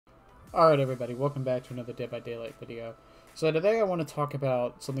Alright everybody, welcome back to another Dead by Daylight video. So today I want to talk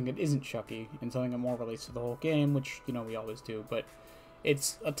about something that isn't Chucky, and something that more relates to the whole game, which, you know, we always do, but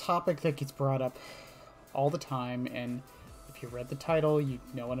it's a topic that gets brought up all the time, and if you read the title, you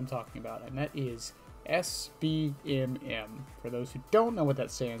know what I'm talking about, and that is Sbmm. For those who don't know what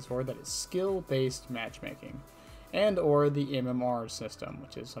that stands for, that is skill-based matchmaking, and or the MMR system,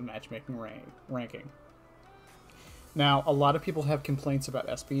 which is a matchmaking ranking. Now, a lot of people have complaints about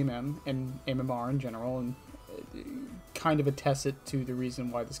Sbmm and MMR in general, and kind of attest it to the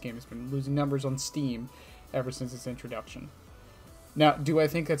reason why this game has been losing numbers on Steam ever since its introduction. Now, do I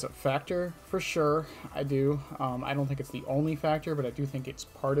think that's a factor? For sure, I do. I don't think it's the only factor, but I do think it's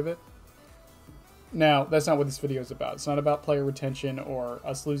part of it. Now, that's not what this video is about. It's not about player retention or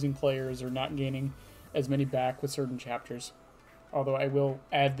us losing players or not gaining as many back with certain chapters. Although I will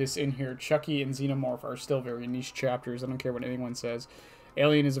add this in here, Chucky and Xenomorph are still very niche chapters. I don't care what anyone says.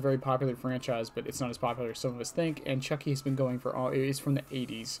 Alien is a very popular franchise, but it's not as popular as some of us think. And Chucky has been going for is from the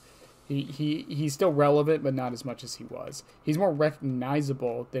 80s. He's still relevant, but not as much as he was. He's more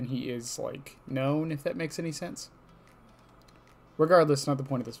recognizable than he is, like, known, if that makes any sense. Regardless, not the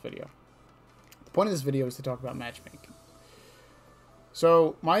point of this video. The point of this video is to talk about matchmaking.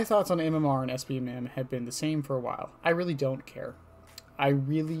 So, my thoughts on MMR and Sbmm have been the same for a while. I really don't care. I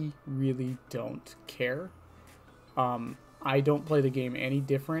really, really don't care. I don't play the game any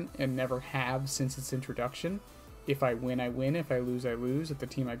different and never have since its introduction. If I win, I win. If I lose, I lose. If the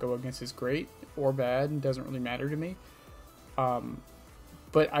team I go against is great or bad, it doesn't really matter to me.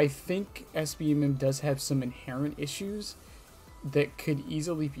 But I think Sbmm does have some inherent issues that could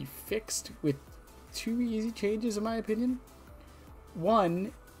easily be fixed with two easy changes, in my opinion.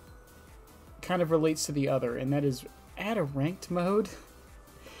 One kind of relates to the other, and that is add a ranked mode.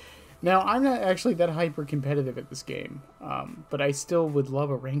 Now, I'm not actually that hyper competitive at this game, but I still would love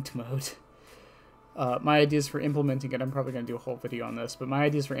a ranked mode. My ideas for implementing it, I'm probably going to do a whole video on this, but my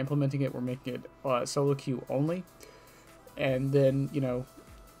ideas for implementing it were making it solo queue only, and then, you know,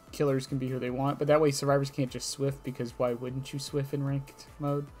 killers can be who they want, but that way survivors can't just swift, because why wouldn't you swift in ranked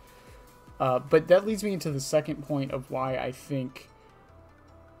mode? But that leads me into the second point of why I think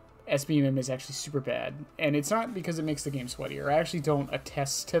Sbmm is actually super bad, and it's not because it makes the game sweatier. I actually don't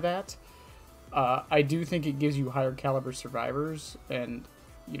attest to that. I do think it gives you higher caliber survivors, and,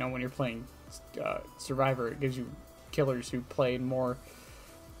 you know, when you're playing Survivor, it gives you killers who play in more,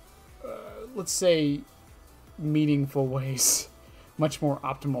 let's say, meaningful ways. Much more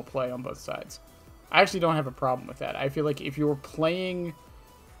optimal play on both sides. I actually don't have a problem with that. I feel like if you're playing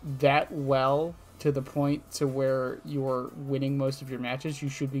that well to the point to where you're winning most of your matches, you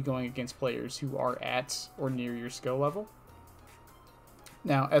should be going against players who are at or near your skill level.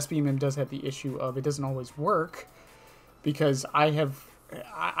 Now, Sbmm does have the issue of it doesn't always work, because I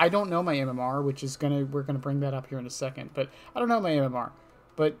don't know my MMR, which is we're gonna bring that up here in a second, but I don't know my MMR.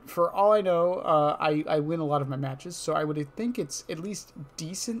 But for all I know, I win a lot of my matches, so I would think it's at least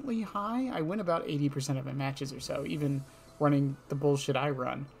decently high. I win about 80% of my matches or so, even running the bullshit I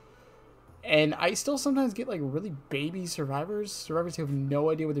run. And I still sometimes get, like, really baby survivors who have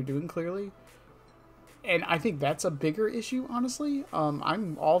no idea what they're doing clearly. And I think that's a bigger issue, honestly.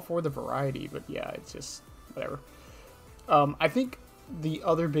 I'm all for the variety, but yeah, it's just whatever. I think the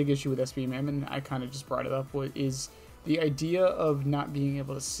other big issue with Sbmm, and I kind of just brought it up, is the idea of not being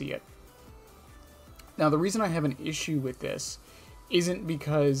able to see it. Now, the reason I have an issue with this isn't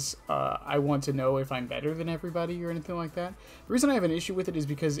because I want to know if I'm better than everybody or anything like that. The reason I have an issue with it is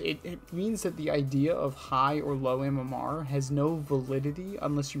because it means that the idea of high or low MMR has no validity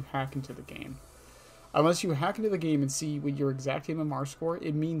unless you hack into the game. Unless you hack into the game and see what your exact MMR score,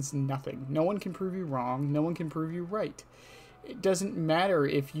 it means nothing. No one can prove you wrong. No one can prove you right. It doesn't matter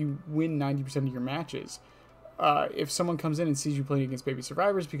if you win 90% of your matches. If someone comes in and sees you playing against baby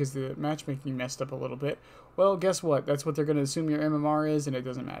survivors because the matchmaking messed up a little bit, well, guess what? That's what they're going to assume your MMR is, and it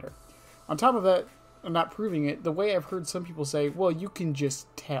doesn't matter. On top of that, I'm not proving it. The way I've heard some people say, well, you can just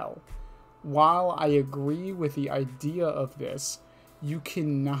tell. While I agree with the idea of this, you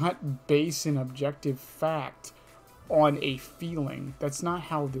cannot base an objective fact on a feeling. That's not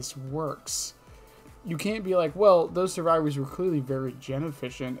how this works. You can't be like, well, those survivors were clearly very gen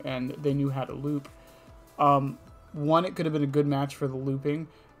efficient and they knew how to loop. One, it could have been a good match for the looping.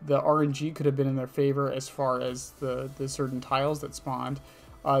 The RNG could have been in their favor as far as the certain tiles that spawned.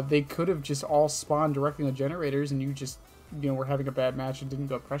 They could have just all spawned directly on generators, and you just, you know, were having a bad match and didn't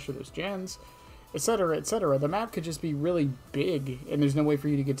go pressure those gens, etc., etc. The map could just be really big, and there's no way for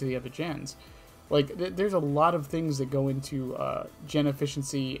you to get to the other gens. Like, there's a lot of things that go into gen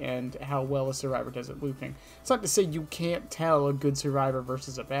efficiency and how well a survivor does at looping. It's not to say you can't tell a good survivor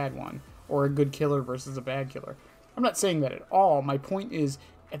versus a bad one, or a good killer versus a bad killer. I'm not saying that at all. My point is,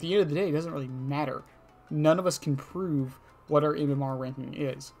 at the end of the day, it doesn't really matter. None of us can prove what our MMR ranking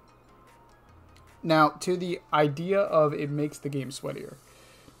is. Now, to the idea of it makes the game sweatier.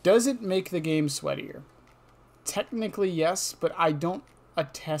 Does it make the game sweatier? Technically, yes, but I don't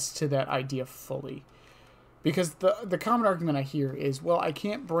attest to that idea fully. Because the common argument I hear is, well, I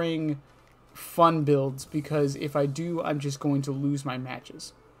can't bring fun builds because if I do, I'm just going to lose my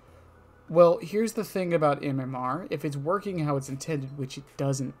matches. Well, here's the thing about MMR. If it's working how it's intended, which it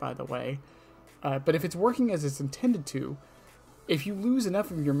doesn't, by the way, but if it's working as it's intended to, if you lose enough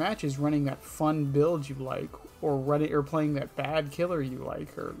of your matches running that fun build you like, or playing that bad killer you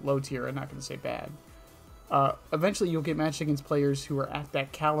like, or low tier, I'm not going to say bad, eventually you'll get matched against players who are at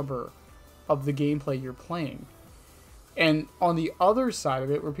that caliber of the gameplay you're playing. And on the other side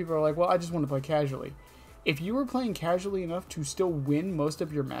of it, where people are like, well, I just want to play casually. If you were playing casually enough to still win most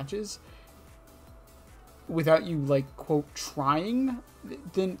of your matches without you, like, quote, trying,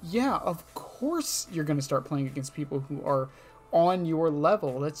 then yeah, of course you're going to start playing against people who are on your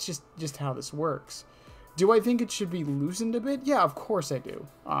level. That's just how this works. Do I think it should be loosened a bit? Yeah, of course I do.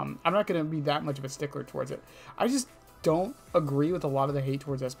 I'm not going to be that much of a stickler towards it. I just don't agree with a lot of the hate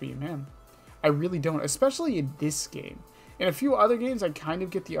towards Sbmm. I really don't, especially in this game. In a few other games, I kind of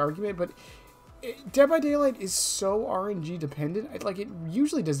get the argument, but Dead by Daylight is so RNG dependent. Like, it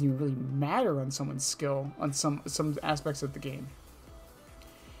usually doesn't even really matter on someone's skill on some aspects of the game.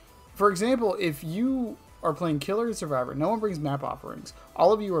 For example, if you are playing Killer and Survivor, no one brings map offerings.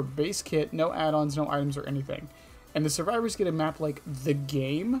 All of you are base kit, no add-ons, no items or anything. And the survivors get a map like The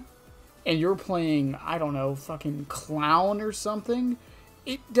Game, and you're playing, I don't know, fucking Clown or something.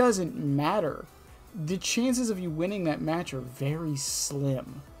 It doesn't matter. The chances of you winning that match are very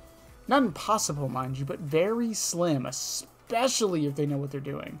slim. Not impossible, mind you, but very slim, especially if they know what they're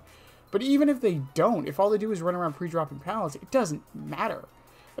doing. But even if they don't, if all they do is run around pre-dropping pallets, it doesn't matter.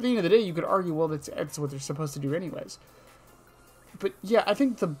 At the end of the day, you could argue, well, that's what they're supposed to do anyways. But yeah, I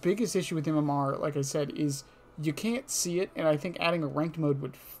think the biggest issue with MMR, like I said, is you can't see it, and I think adding a ranked mode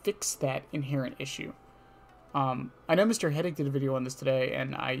would fix that inherent issue. I know Mr. Headache did a video on this today,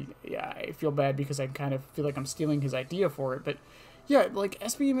 and I feel bad because I kind of feel like I'm stealing his idea for it, but yeah, like,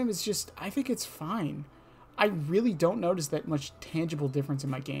 Sbmm is just, I think it's fine. I really don't notice that much tangible difference in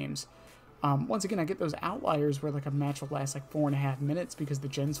my games. Once again, I get those outliers where, like, a match will last, like, 4.5 minutes because the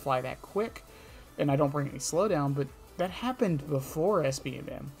gens fly that quick, and I don't bring any slowdown, but that happened before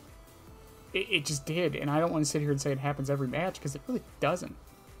Sbmm. It just did, and I don't want to sit here and say it happens every match, because it really doesn't.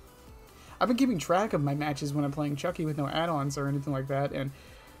 I've been keeping track of my matches when I'm playing Chucky with no add-ons or anything like that, and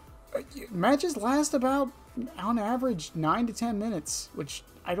matches last about, on average, 9 to 10 minutes, which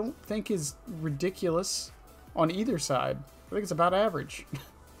I don't think is ridiculous on either side. I think it's about average.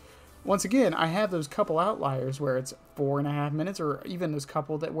 Once again, I have those couple outliers where it's 4.5 minutes, or even those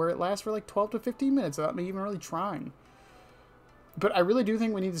couple where it lasts for like 12 to 15 minutes without me even really trying. But I really do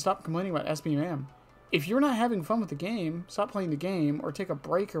think we need to stop complaining about Sbmm. If you're not having fun with the game, stop playing the game, or take a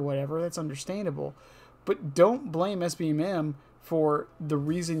break or whatever, that's understandable. But don't blame Sbmm for the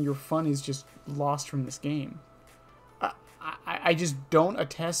reason your fun is just lost from this game. I just don't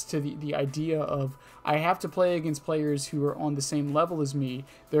attest to the idea of, I have to play against players who are on the same level as me,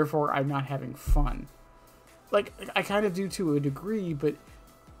 therefore I'm not having fun. Like, I kind of do to a degree, but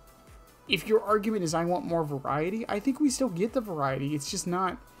if your argument is I want more variety, I think we still get the variety. It's just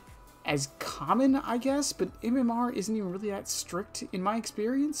not as common, I guess, but MMR isn't even really that strict in my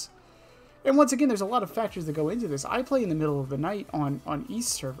experience. And once again, there's a lot of factors that go into this. I play in the middle of the night on East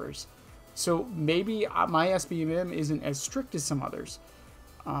servers, so maybe my Sbmm isn't as strict as some others.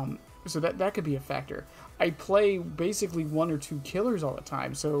 So that could be a factor. I play basically 1 or 2 killers all the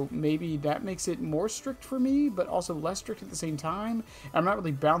time, so maybe that makes it more strict for me, but also less strict at the same time. I'm not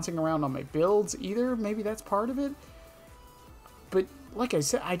really bouncing around on my builds either. Maybe that's part of it. But like I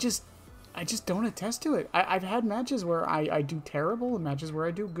said, I just don't attest to it. I've had matches where I do terrible and matches where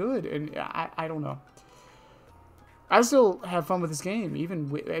I do good, and I don't know. I still have fun with this game,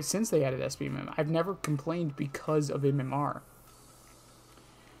 even since they added Sbmm. I've never complained because of MMR.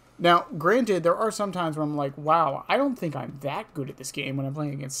 Now, granted, there are some times where I'm like, wow, I don't think I'm that good at this game when I'm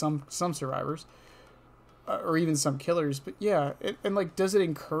playing against some survivors, or even some killers. But yeah, and like, does it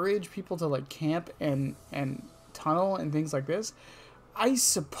encourage people to like camp and tunnel and things like this? I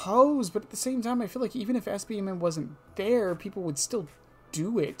suppose, but at the same time, I feel like even if Sbmm wasn't there, people would still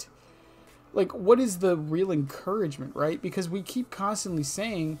do it. Like, what is the real encouragement, right? Because we keep constantly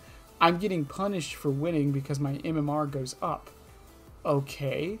saying, I'm getting punished for winning because my MMR goes up.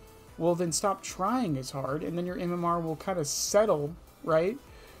 Okay, well then stop trying as hard, and then your MMR will kind of settle, right?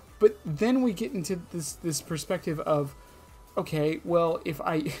 But then we get into this perspective of, okay, well, if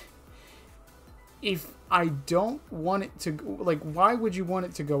I don't want it to, like, why would you want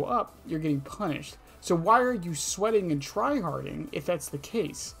it to go up? You're getting punished. So why are you sweating and tryharding if that's the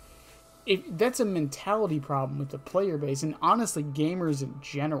case? If that's a mentality problem with the player base, and honestly, gamers in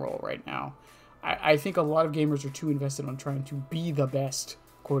general right now. I think a lot of gamers are too invested on trying to be the best,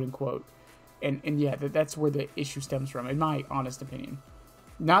 quote unquote. And yeah, that's where the issue stems from, in my honest opinion.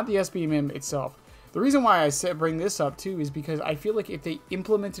 Not the SBMM itself. The reason why I bring this up, too, is because I feel like if they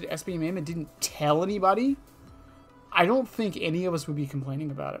implemented SBMM and didn't tell anybody, I don't think any of us would be complaining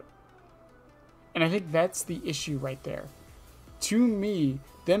about it. And I think that's the issue right there. To me,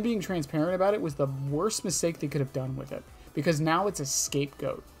 them being transparent about it was the worst mistake they could have done with it. Because now it's a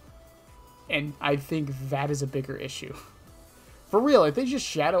scapegoat. And I think that is a bigger issue. For real, if they just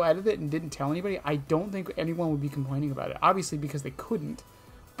shadow edited it and didn't tell anybody, I don't think anyone would be complaining about it. Obviously, because they couldn't.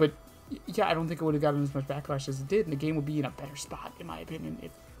 But, yeah, I don't think it would have gotten as much backlash as it did. And the game would be in a better spot, in my opinion,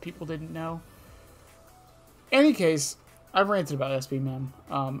 if people didn't know. Any case, I've ranted about SBMM.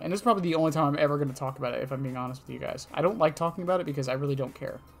 And this is probably the only time I'm ever going to talk about it, if I'm being honest with you guys. I don't like talking about it because I really don't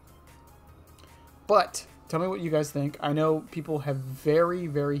care. But tell me what you guys think. I know people have very,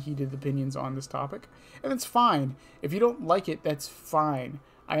 very heated opinions on this topic, and it's fine. If you don't like it, that's fine.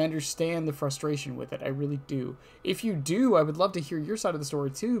 I understand the frustration with it. I really do. If you do, I would love to hear your side of the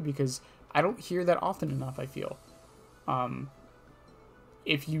story too, because I don't hear that often enough, I feel.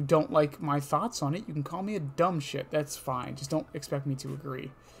 If you don't like my thoughts on it, you can call me a dumb shit. That's fine. Just don't expect me to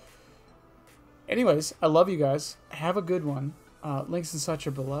agree. Anyways, I love you guys. Have a good one. Links and such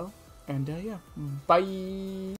are below. And, yeah, bye.